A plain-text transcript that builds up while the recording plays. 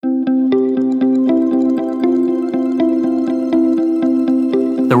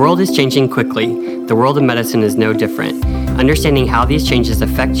The world is changing quickly. The world of medicine is no different. Understanding how these changes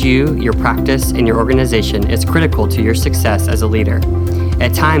affect you, your practice, and your organization is critical to your success as a leader.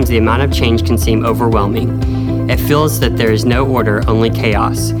 At times, the amount of change can seem overwhelming. It feels that there is no order, only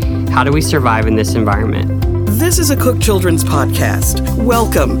chaos. How do we survive in this environment? This is a Cook Children's podcast.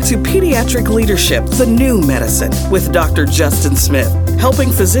 Welcome to Pediatric Leadership, the New Medicine, with Dr. Justin Smith,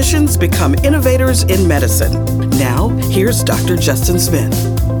 helping physicians become innovators in medicine. Now, here's Dr. Justin Smith.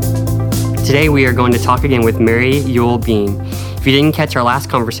 Today, we are going to talk again with Mary Ewell Bean. If you didn't catch our last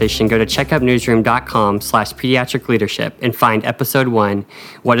conversation, go to checkupnewsroom.com/pediatric leadership and find episode 1,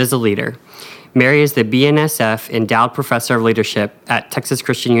 What is a Leader? Mary is the BNSF Endowed Professor of Leadership at Texas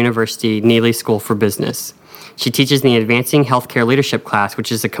Christian University Neely School for Business. She teaches the Advancing Healthcare Leadership class,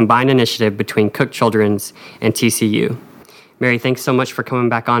 which is a combined initiative between Cook Children's and TCU. Mary, thanks so much for coming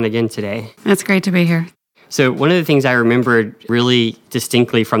back on again today. It's great to be here. So one of the things I remembered really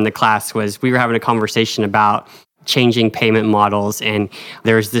distinctly from the class was we were having a conversation about changing payment models, and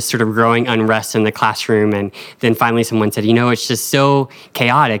there was this sort of growing unrest in the classroom, and then finally someone said, it's just so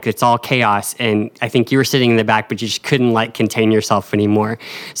chaotic, it's all chaos, and I think you were sitting in the back, but you just couldn't contain yourself anymore.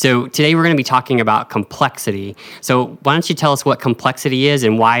 So today we're going to be talking about complexity. So why don't you tell us what complexity is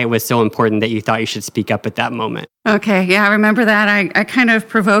and why it was so important that you thought you should speak up at that moment? Okay, yeah, I remember that. I kind of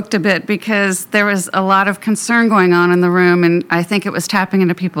provoked a bit because there was a lot of concern going on in the room, and I think it was tapping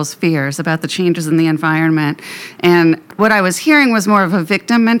into people's fears about the changes in the environment. And what I was hearing was more of a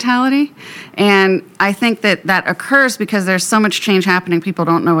victim mentality, and I think that occurs because there's so much change happening, people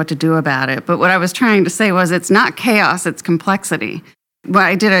don't know what to do about it. But what I was trying to say was it's not chaos, it's complexity. Well,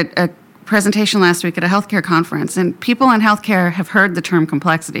 I did a presentation last week at a healthcare conference, and people in healthcare have heard the term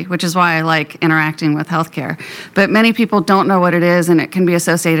complexity, which is why I like interacting with healthcare. But many people don't know what it is, and it can be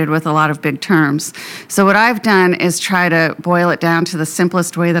associated with a lot of big terms. So what I've done is try to boil it down to the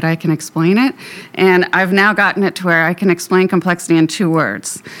simplest way that I can explain it, and I've now gotten it to where I can explain complexity in 2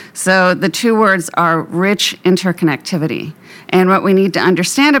 words. So the 2 words are rich interconnectivity. And what we need to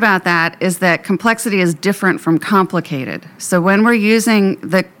understand about that is that complexity is different from complicated. So when we're using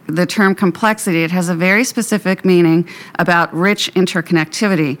the term complexity, it has a very specific meaning about rich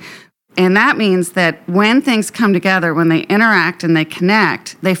interconnectivity. And that means that when things come together, when they interact and they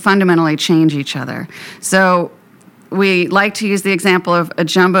connect, they fundamentally change each other. So we like to use the example of a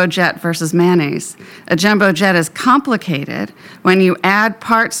jumbo jet versus mayonnaise. A jumbo jet is complicated. When you add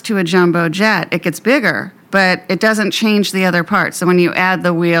parts to a jumbo jet, it gets bigger, but it doesn't change the other parts. So when you add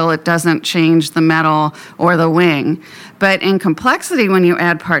the wheel, it doesn't change the metal or the wing. But in complexity, when you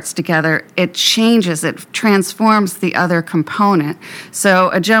add parts together, it changes, it transforms the other component. So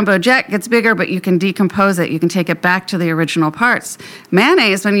a jumbo jet gets bigger, but you can decompose it. You can take it back to the original parts.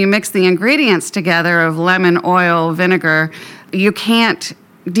 Mayonnaise, when you mix the ingredients together of lemon, oil, vinegar, you can't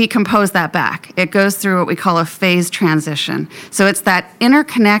decompose that back. It goes through what we call a phase transition. So it's that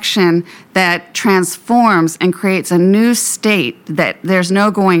interconnection that transforms and creates a new state that there's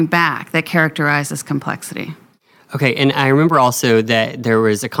no going back that characterizes complexity. Okay, and I remember also that there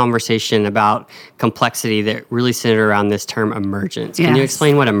was a conversation about complexity that really centered around this term emergence. Can you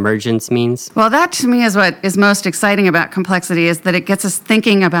explain what emergence means? Well, that to me is what is most exciting about complexity, is that it gets us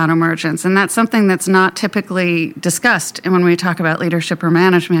thinking about emergence, and that's something that's not typically discussed when we talk about leadership or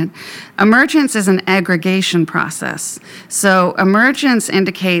management. Emergence is an aggregation process. So emergence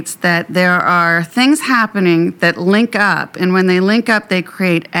indicates that there are things happening that link up, and when they link up, they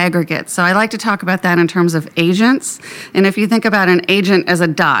create aggregates. So I like to talk about that in terms of agents. And if you think about an agent as a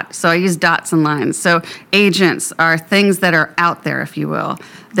dot, so I use dots and lines. So agents are things that are out there, if you will.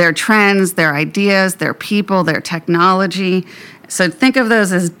 They're trends, they're ideas, they're people, they're technology. So think of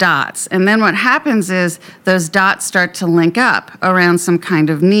those as dots. And then what happens is those dots start to link up around some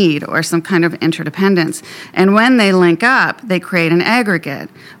kind of need or some kind of interdependence. And when they link up, they create an aggregate.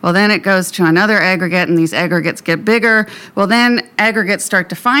 Well, then it goes to another aggregate, and these aggregates get bigger. Well, then aggregates start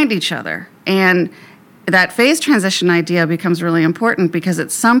to find each other. And that phase transition idea becomes really important because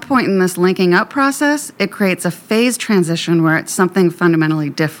at some point in this linking up process, it creates a phase transition where it's something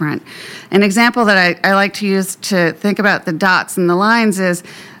fundamentally different. An example that I like to use to think about the dots and the lines is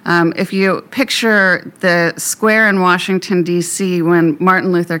if you picture the square in Washington, D.C., when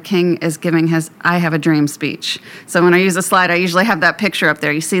Martin Luther King is giving his I Have a Dream speech. So when I use a slide, I usually have that picture up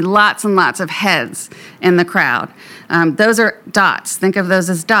there. You see lots and lots of heads in the crowd. Those are dots. Think of those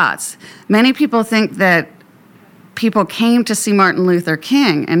as dots. Many people think that people came to see Martin Luther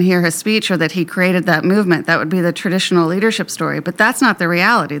King and hear his speech, or that he created that movement. That would be the traditional leadership story. But that's not the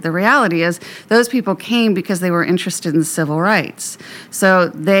reality. The reality is those people came because they were interested in civil rights. So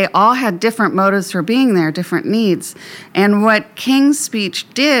they all had different motives for being there, different needs. And what King's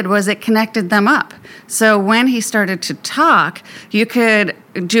speech did was it connected them up. So when he started to talk, you could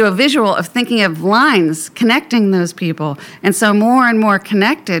do a visual of thinking of lines connecting those people. And so more and more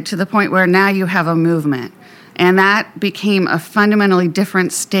connected, to the point where now you have a movement. And that became a fundamentally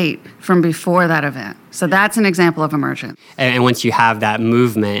different state from before that event. So that's an example of emergence. And once you have that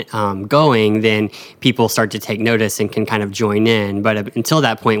movement going, then people start to take notice and can kind of join in. But until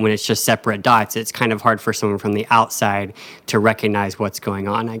that point, when it's just separate dots, it's kind of hard for someone from the outside to recognize what's going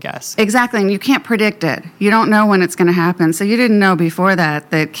on, I guess. Exactly, and you can't predict it. You don't know when it's going to happen. So you didn't know before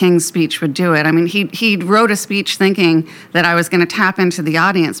that King's speech would do it. I mean, he wrote a speech thinking that I was going to tap into the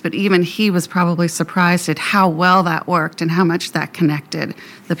audience, but even he was probably surprised at how well that worked and how much that connected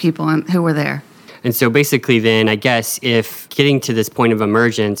the people who were there. And so basically then, I guess, if getting to this point of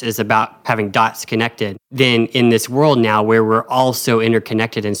emergence is about having dots connected, then in this world now where we're all so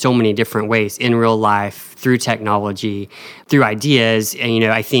interconnected in so many different ways, in real life, through technology, through ideas, and,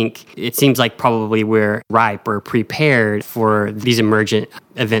 I think it seems like probably we're ripe or prepared for these emergent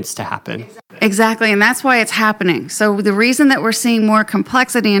events to happen. Exactly, and that's why it's happening. So the reason that we're seeing more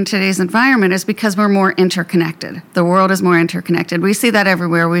complexity in today's environment is because we're more interconnected. The world is more interconnected. We see that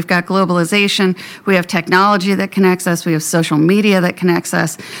everywhere. We've got globalization, we have technology that connects us, we have social media that connects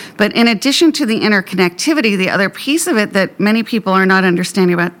us. But in addition to the interconnectivity, the other piece of it that many people are not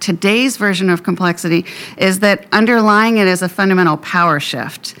understanding about today's version of complexity is that underlying it is a fundamental power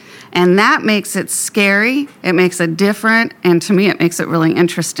shift. And that makes it scary, it makes it different, and to me it makes it really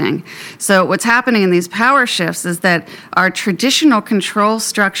interesting. So what's happening in these power shifts is that our traditional control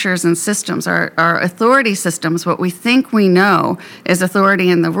structures and systems, our authority systems, what we think we know is authority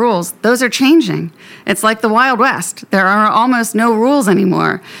and the rules, those are changing. It's like the Wild West. There are almost no rules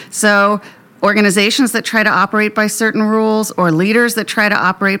anymore. So organizations that try to operate by certain rules, or leaders that try to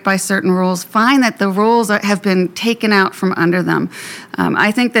operate by certain rules, find that the rules have been taken out from under them.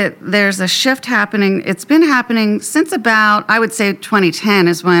 I think that there's a shift happening. It's been happening since about, I would say 2010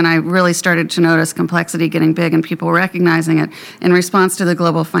 is when I really started to notice complexity getting big and people recognizing it in response to the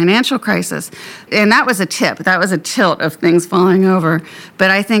global financial crisis. And that was a tip. That was a tilt of things falling over. But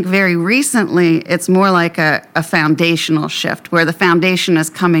I think very recently, it's more like a foundational shift where the foundation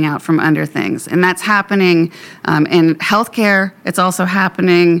is coming out from under things. And that's happening in healthcare. It's also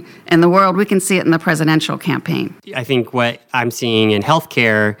happening in the world. We can see it in the presidential campaign. I think what I'm seeing in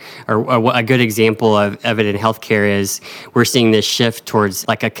healthcare, or a good example of it in healthcare, is we're seeing this shift towards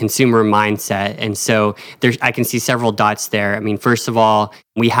like a consumer mindset. And so I can see several dots there. I mean, first of all,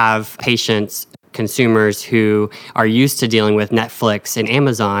 we have patients, consumers who are used to dealing with Netflix and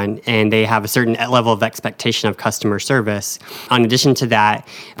Amazon, and they have a certain level of expectation of customer service. In addition to that,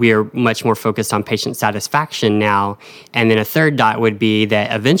 we are much more focused on patient satisfaction now. And then a third dot would be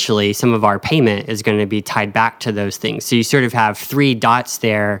that eventually some of our payment is going to be tied back to those things. So you sort of have three dots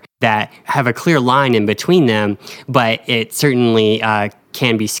there that have a clear line in between them, but it certainly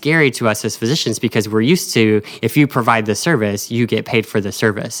can be scary to us as physicians because we're used to, if you provide the service, you get paid for the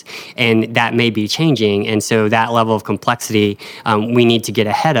service. And that may be changing. And so that level of complexity we need to get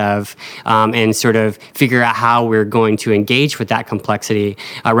ahead of and sort of figure out how we're going to engage with that complexity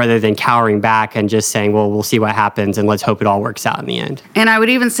rather than cowering back and just saying, well, we'll see what happens and let's hope it all works out in the end. And I would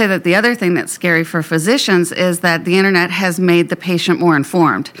even say that the other thing that's scary for physicians is that the internet has made the patient more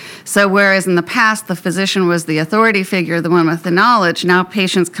informed. So whereas in the past, the physician was the authority figure, the one with the knowledge, now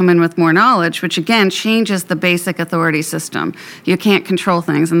patients come in with more knowledge, which again changes the basic authority system. You can't control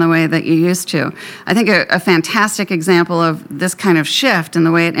things in the way that you used to. I think a fantastic example of this kind of shift in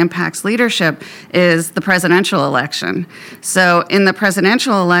the way it impacts leadership is the presidential election. So in the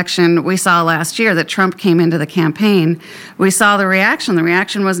presidential election, we saw last year that Trump came into the campaign. We saw the reaction. The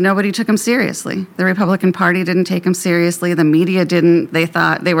reaction was nobody took him seriously. The Republican Party didn't take him seriously. The media didn't. They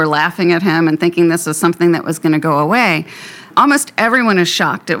thought they were laughing at him and thinking this was something that was going to go away. Almost everyone is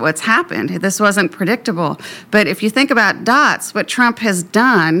shocked at what's happened. This wasn't predictable. But if you think about dots, what Trump has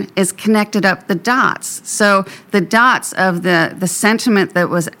done is connected up the dots. So the dots of the sentiment that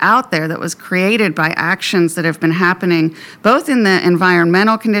was out there, that was created by actions that have been happening, both in the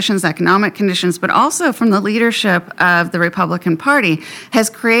environmental conditions, economic conditions, but also from the leadership of the Republican Party, has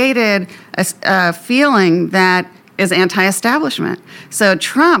created a feeling that is anti-establishment. So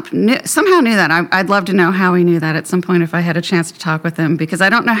Trump somehow knew that. I'd love to know how he knew that at some point if I had a chance to talk with him, because I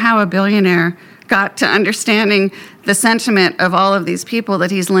don't know how a billionaire got to understanding the sentiment of all of these people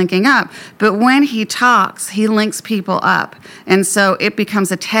that he's linking up. But when he talks, he links people up. And so it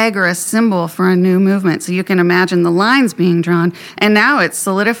becomes a tag or a symbol for a new movement. So you can imagine the lines being drawn. And now it's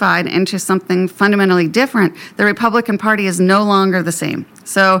solidified into something fundamentally different. The Republican Party is no longer the same.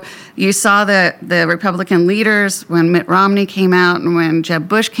 So you saw the Republican leaders, when Mitt Romney came out and when Jeb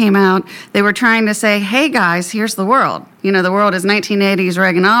Bush came out, they were trying to say, hey guys, here's the world. You know, the world is 1980s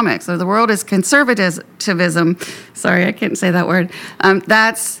Reaganomics, or the world is conservatism. Sorry, I can't say that word.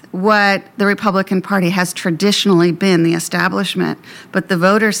 That's what the Republican Party has traditionally been, the establishment. But the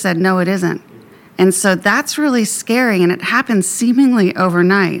voters said, no, it isn't. And so that's really scary, and it happened seemingly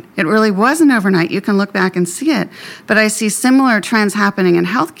overnight. It really wasn't overnight. You can look back and see it. But I see similar trends happening in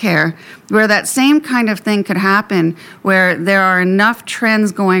healthcare, where that same kind of thing could happen, where there are enough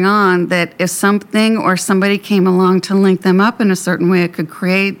trends going on that if something or somebody came along to link them up in a certain way, it could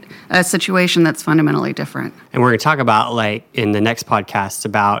create a situation that's fundamentally different. And we're going to talk about, like, in the next podcast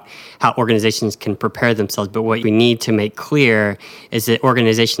about how organizations can prepare themselves. But what we need to make clear is that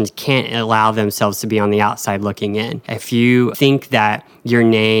organizations can't allow themselves to be on the outside looking in. If you think that your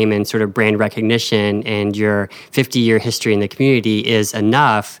name and sort of brand recognition and your 50-year history in the community is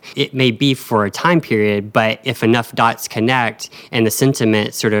enough, it may be for a time period, but if enough dots connect and the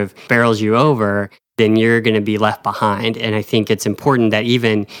sentiment sort of barrels you over, then you're going to be left behind. And I think it's important that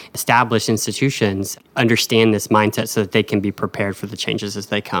even established institutions understand this mindset so that they can be prepared for the changes as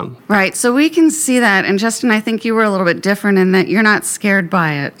they come. Right. So we can see that. And Justin, I think you were a little bit different in that you're not scared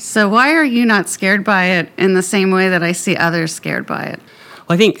by it. So why are you not scared by it in the same way that I see others scared by it?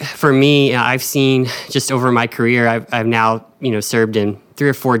 Well, I think for me, I've seen just over my career, I've now, served in 3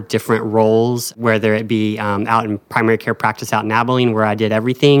 or 4 different roles, whether it be out in primary care practice out in Abilene, where I did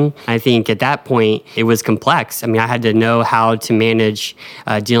everything. I think at that point, it was complex. I mean, I had to know how to manage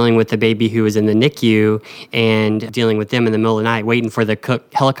dealing with the baby who was in the NICU and dealing with them in the middle of the night, waiting for the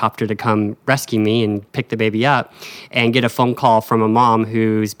Cook helicopter to come rescue me and pick the baby up, and get a phone call from a mom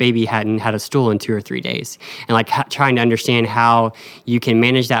whose baby hadn't had a stool in 2 or 3 days. And trying to understand how you can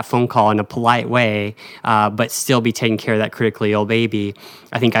manage that phone call in a polite way, but still be taking care of that critically ill baby.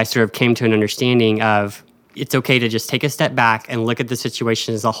 I think I sort of came to an understanding of it's okay to just take a step back and look at the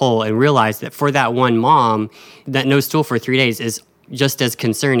situation as a whole and realize that for that one mom, that no stool for 3 days is just as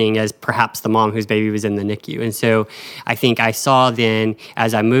concerning as perhaps the mom whose baby was in the NICU. And so I think I saw then,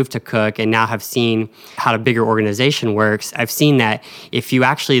 as I moved to Cook and now have seen how a bigger organization works, I've seen that if you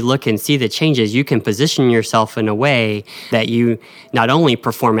actually look and see the changes, you can position yourself in a way that you not only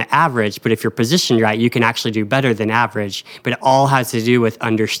perform at average, but if you're positioned right, you can actually do better than average. But it all has to do with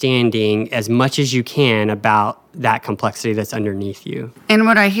understanding as much as you can about that complexity that's underneath you. And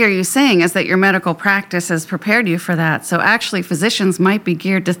what I hear you saying is that your medical practice has prepared you for that. So actually physicians might be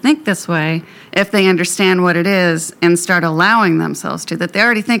geared to think this way if they understand what it is and start allowing themselves to, that they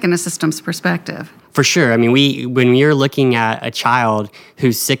already think in a systems perspective. For sure. I mean, when you're looking at a child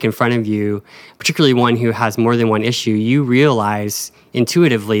who's sick in front of you, particularly one who has more than one issue, you realize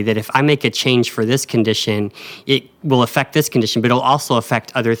intuitively that if I make a change for this condition, it will affect this condition, but it'll also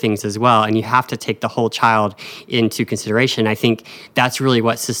affect other things as well. And you have to take the whole child into consideration. I think that's really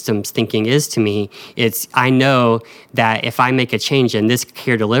what systems thinking is to me. I know that if I make a change in this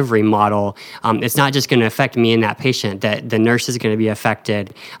care delivery model, it's not just going to affect me and that patient, that the nurse is going to be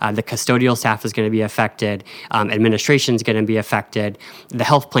affected, the custodial staff is going to be affected, administration is going to be affected, the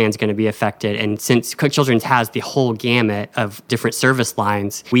health plan is going to be affected. And since Cook Children's has the whole gamut of different service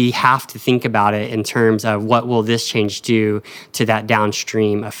lines, we have to think about it in terms of what will this change do to that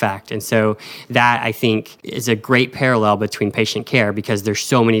downstream effect. And so that, I think, is a great parallel between patient care because there's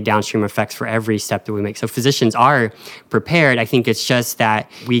so many downstream effects for every step that we make. So physicians are prepared. I think it's just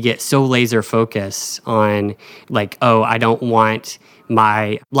that we get so laser focused on I don't want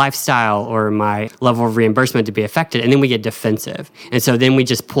my lifestyle or my level of reimbursement to be affected, and then we get defensive. And so then we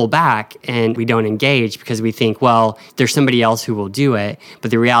just pull back and we don't engage because we think, well, there's somebody else who will do it.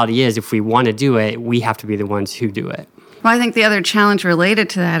 But the reality is, if we want to do it, we have to be the ones who do it. Well, I think the other challenge related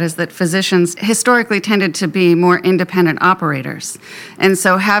to that is that physicians historically tended to be more independent operators, and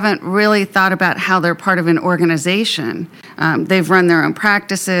so haven't really thought about how they're part of an organization. They've run their own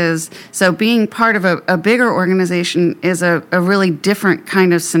practices, so being part of a bigger organization is a really different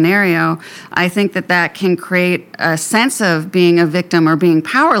kind of scenario. I think that can create a sense of being a victim or being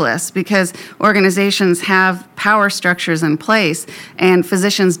powerless because organizations have power structures in place, and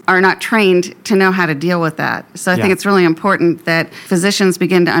physicians are not trained to know how to deal with that. So I think it's really important that physicians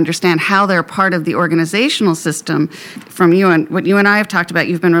begin to understand how they're part of the organizational system. From you and what you and I have talked about,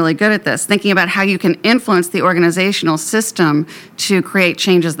 you've been really good at this, thinking about how you can influence the organizational system to create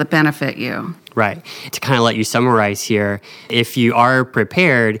changes that benefit you. Right. To kind of let you summarize here, if you are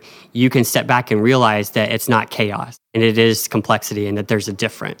prepared, you can step back and realize that it's not chaos and it is complexity and that there's a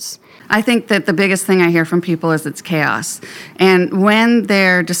difference. I think that the biggest thing I hear from people is it's chaos. And when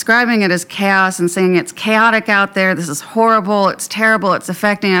they're describing it as chaos and saying it's chaotic out there, this is horrible, it's terrible, it's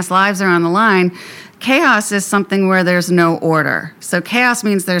affecting us, lives are on the line, chaos is something where there's no order. So chaos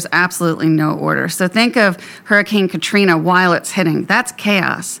means there's absolutely no order. So think of Hurricane Katrina while it's hitting. That's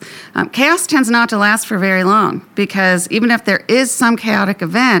chaos. Chaos tends not to last for very long because even if there is some chaotic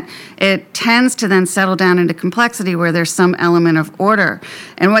event, it tends to then settle down into complexity where there's some element of order.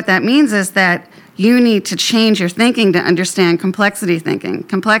 And what that means is that you need to change your thinking to understand complexity thinking.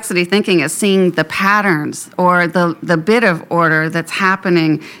 Complexity thinking is seeing the patterns or the bit of order that's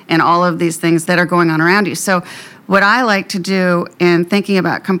happening in all of these things that are going on around you. So what I like to do in thinking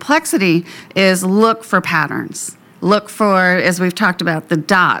about complexity is look for patterns. Look for, as we've talked about, the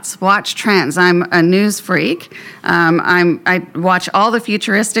dots. Watch trends. I'm a news freak. I watch all the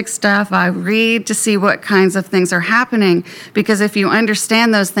futuristic stuff. I read to see what kinds of things are happening, because if you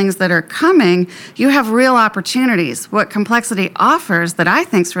understand those things that are coming, you have real opportunities. What complexity offers that I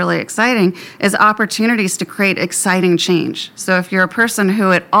think is really exciting is opportunities to create exciting change. So if you're a person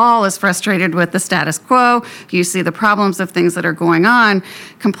who at all is frustrated with the status quo, you see the problems of things that are going on,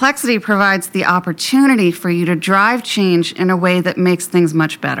 complexity provides the opportunity for you to drive change in a way that makes things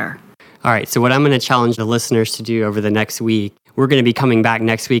much better. All right, so what I'm going to challenge the listeners to do over the next week, we're going to be coming back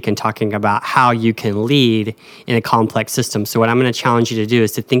next week and talking about how you can lead in a complex system. So what I'm going to challenge you to do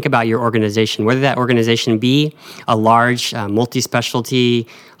is to think about your organization, whether that organization be a large multi-specialty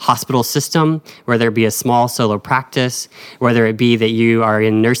hospital system, whether it be a small solo practice, whether it be that you are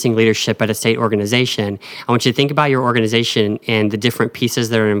in nursing leadership at a state organization. I want you to think about your organization and the different pieces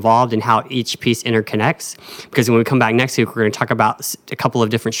that are involved and how each piece interconnects. Because when we come back next week, we're going to talk about a couple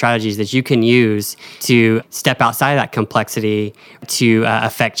of different strategies that you can use to step outside of that complexity to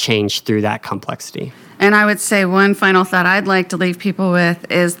affect change through that complexity. And I would say one final thought I'd like to leave people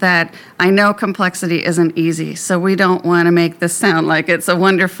with is that I know complexity isn't easy, so we don't want to make this sound like it's a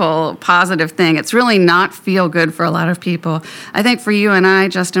wonderful, positive thing. It's really not feel good for a lot of people. I think for you and I,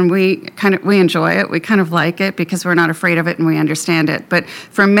 Justin, we enjoy it. We kind of like it because we're not afraid of it and we understand it. But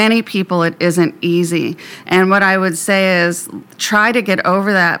for many people, it isn't easy. And what I would say is try to get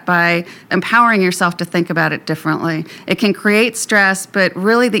over that by empowering yourself to think about it differently. It can create stress, but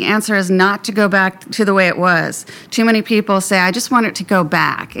really the answer is not to go back to the way it was. Too many people say, I just want it to go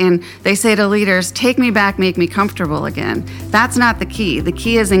back. And they say to leaders, take me back, make me comfortable again. That's not the key. The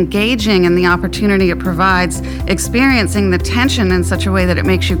key is engaging in the opportunity it provides, experiencing the tension in such a way that it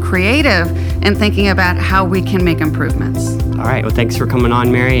makes you creative and thinking about how we can make improvements. All right. Well, thanks for coming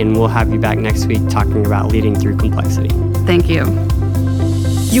on, Mary, and we'll have you back next week talking about leading through complexity. Thank you.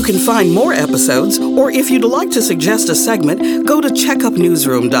 You can find more episodes, or if you'd like to suggest a segment, go to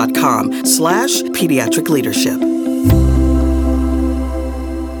checkupnewsroom.com/pediatric leadership.